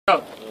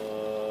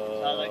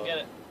How'd I get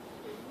it?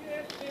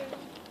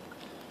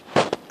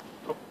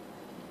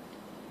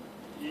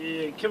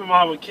 Yeah, hit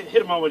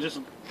him on with just.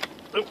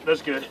 Oh,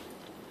 that's good.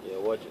 Yeah,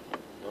 watch it.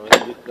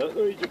 Don't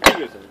eat your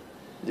fingers.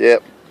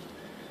 Yep.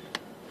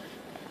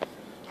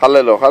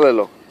 Halelo,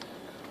 halelo.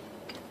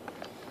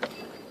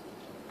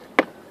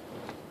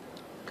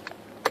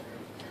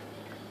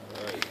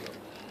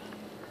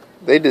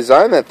 They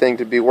designed that thing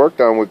to be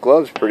worked on with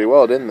gloves pretty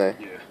well, didn't they?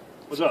 Yeah.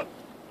 What's up?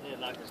 Yeah,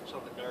 knock this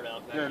chunk of dirt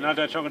out. Yeah, knock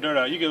that chunk of dirt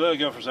out. You can let it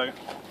go for a second.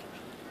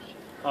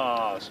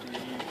 Aw, Steve.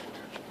 It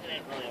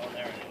ain't really on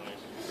there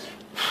anyways.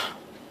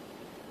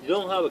 You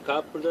don't have a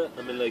cap for that?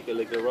 I mean, like a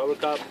rubber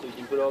cap so you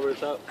can put over the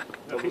top?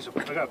 I got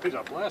a piece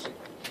of plastic.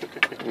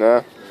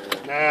 Nah.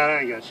 Nah, I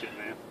ain't got shit,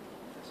 man.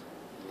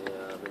 Yeah,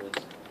 I mean,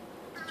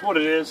 It's what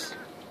it is.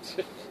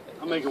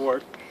 I'll make it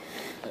work.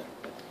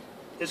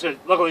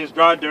 Luckily it's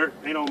dry dirt.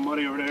 Ain't all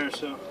muddy over there,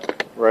 so.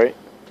 Right.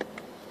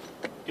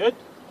 Good?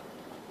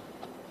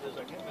 Feels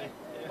like it, man.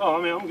 Yeah. Oh,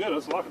 I mean, I'm good.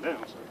 Let's lock it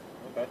down. So.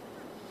 okay.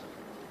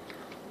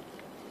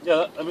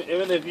 Yeah, I mean,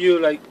 even if you,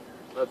 like,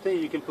 I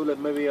think you can put, like,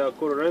 maybe a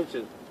quarter inch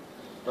in.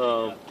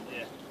 Yeah.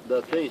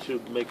 That thing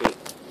should make it,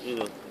 you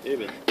know,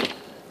 even.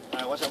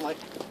 Alright, what's that like?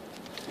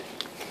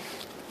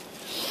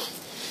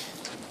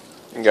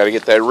 You gotta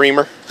get that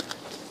reamer.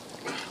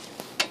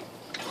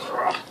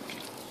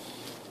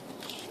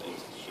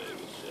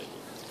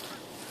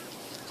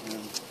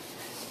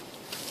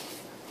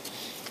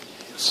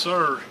 Yes,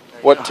 sir.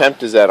 What temp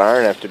does that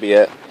iron have to be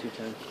at?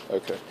 210.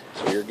 Okay,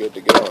 so you're good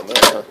to go on that,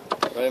 huh?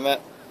 Ready,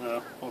 Matt?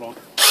 Hold on.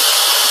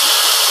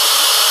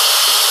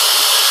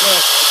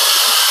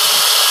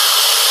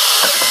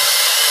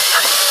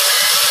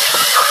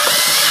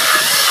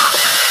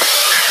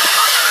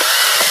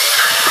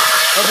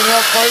 Open it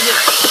up, close it.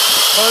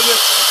 Close it.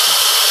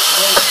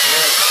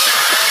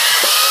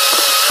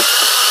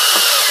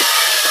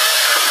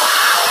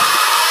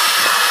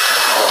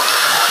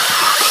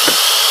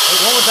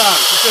 One more time.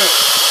 That's it.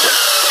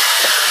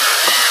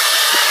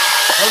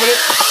 Open it.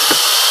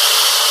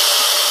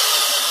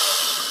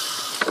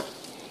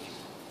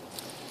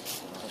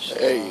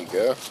 There you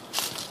go.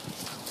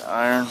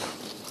 Iron.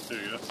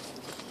 There you go.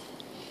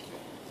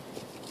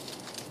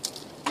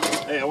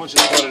 Hey, I want you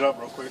to butt it up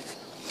real quick.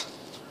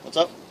 What's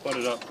up? Butt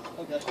it up.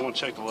 Okay. I want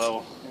to check the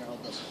level. Here,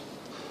 hold this.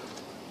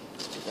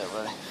 Get that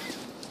ready.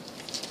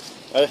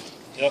 Ready?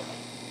 Yep.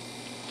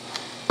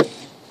 How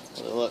does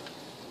it look?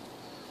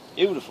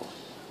 Beautiful.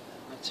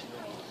 Not too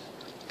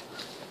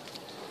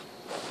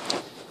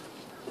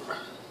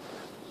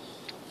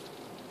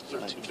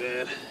Not too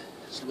bad.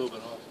 It's a little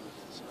bit off.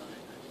 It's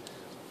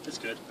alright. It's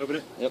good. Open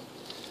it. Yep.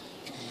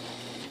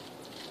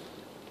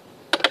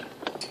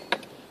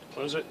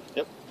 Close it.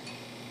 Yep.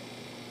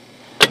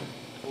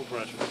 Full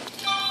pressure.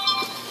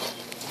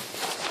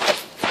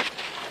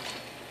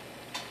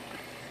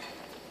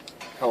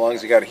 How long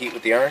has it got to heat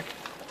with the iron?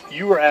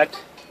 You were at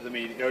the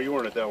meeting. No, you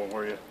weren't at that one,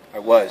 were you? I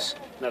was.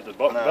 Not the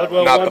butt No,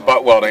 weld Not one? the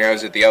butt welding, I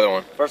was at the other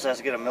one. First, it has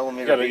to get a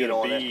millimeter Gotta bead get a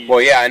on it. bead.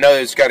 Well, yeah, I know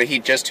it's got to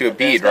heat just to a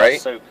bead, right?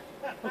 Soak.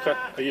 Okay.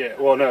 Yeah.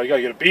 Well, no, you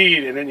gotta get a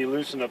bead, and then you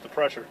loosen up the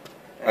pressure.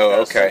 Oh,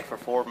 Gotta soak okay. For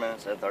 4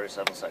 minutes and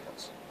 37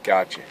 seconds.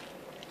 Gotcha.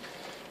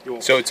 You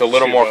won't So it's a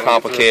little see more it,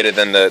 complicated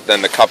than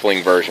the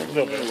coupling version. A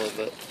little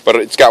bit. But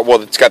it's got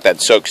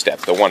that soak step,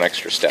 the one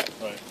extra step.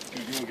 Right.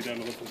 You want to get down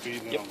to lift the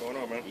bead now? Yep. Going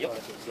on, man. Yep.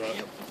 Right,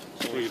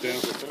 bring it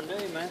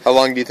down. How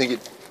long do you think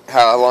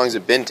how long has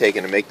it been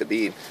taking to make the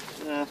bead?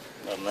 Yeah,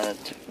 a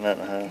minute, minute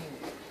and a half.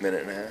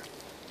 Minute and a half.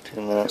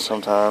 2 minutes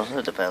sometimes.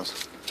 It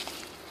depends.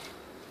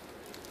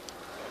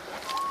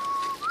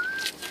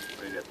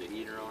 You got the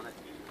heater on it.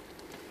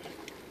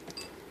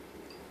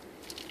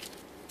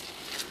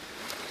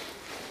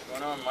 What's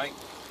going on, Mike?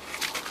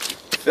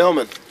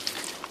 Filming.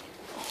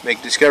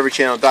 Make Discovery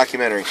Channel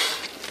documentary.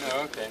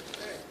 Oh, okay.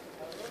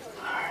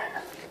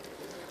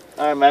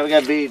 Alright, man, we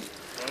got bead.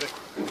 Ready?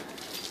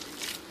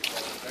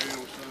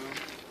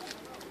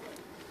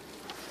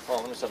 Oh,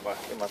 let me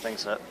get my thing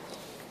set.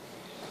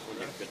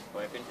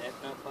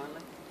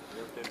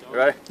 You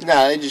ready?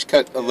 Nah, they just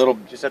cut a little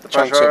Did you set the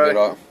chunks pressure of it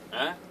already? off.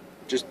 Huh?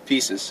 Just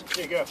pieces.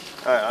 Here you go.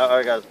 Alright, I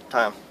already got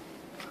time.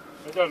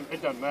 It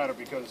doesn't matter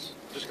because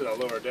just because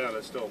I lower it down,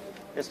 it's still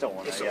It's still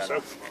on there, yeah.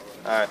 soaked.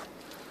 Alright.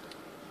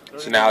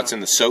 So now it's in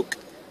the soak.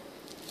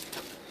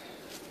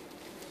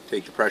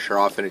 Take the pressure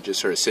off and it just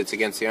sort of sits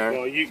against the iron.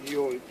 Well, you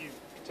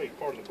take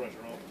part of the pressure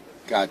off.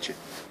 Gotcha.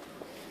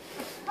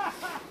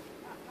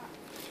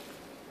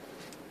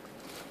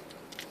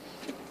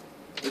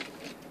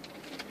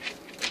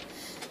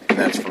 And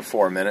that's for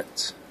 4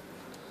 minutes.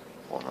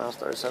 1 minute,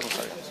 37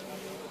 seconds.